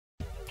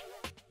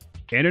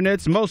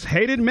Internet's most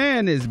hated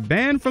man is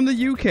banned from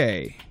the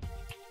UK.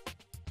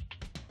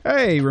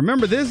 Hey,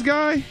 remember this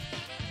guy?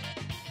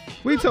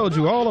 We told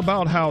you all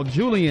about how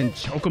Julien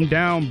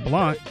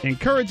Blanc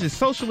encourages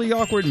socially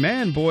awkward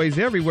man boys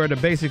everywhere to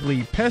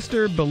basically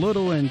pester,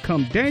 belittle, and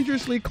come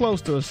dangerously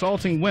close to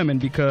assaulting women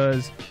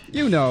because,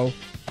 you know,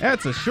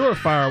 that's a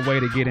surefire way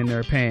to get in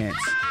their pants.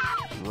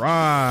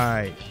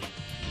 Right.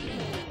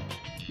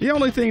 The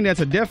only thing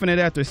that's a definite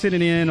after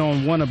sitting in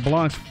on one of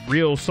Blanc's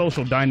Real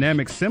Social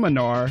Dynamics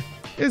seminar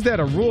is that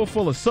a room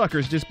full of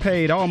suckers just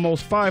paid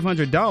almost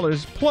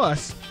 $500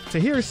 plus to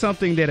hear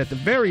something that at the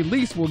very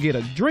least will get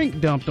a drink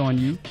dumped on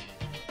you,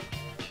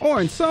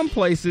 or in some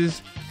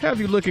places have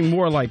you looking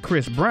more like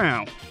Chris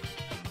Brown.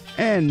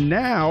 And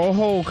now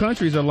whole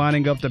countries are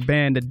lining up to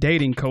ban the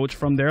dating coach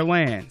from their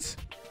lands.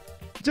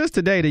 Just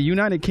today, the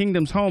United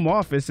Kingdom's Home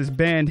Office has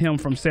banned him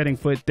from setting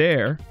foot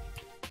there.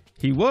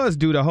 He was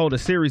due to hold a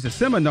series of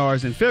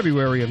seminars in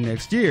February of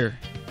next year.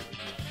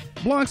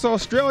 Blanc's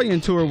Australian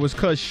tour was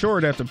cut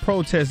short after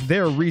protests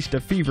there reached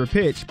a fever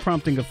pitch,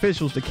 prompting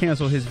officials to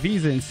cancel his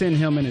visa and send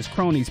him and his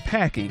cronies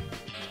packing.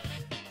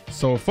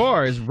 So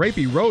far, his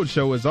rapey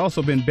roadshow has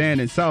also been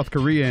banned in South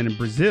Korea and in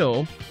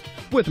Brazil,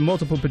 with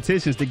multiple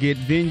petitions to get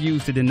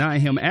venues to deny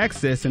him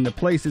access in the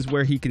places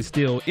where he can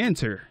still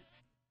enter.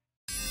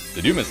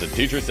 Did you miss a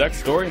teacher sex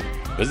story?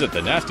 Visit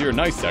the Nasty or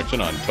Nice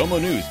section on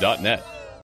TomoNews.net.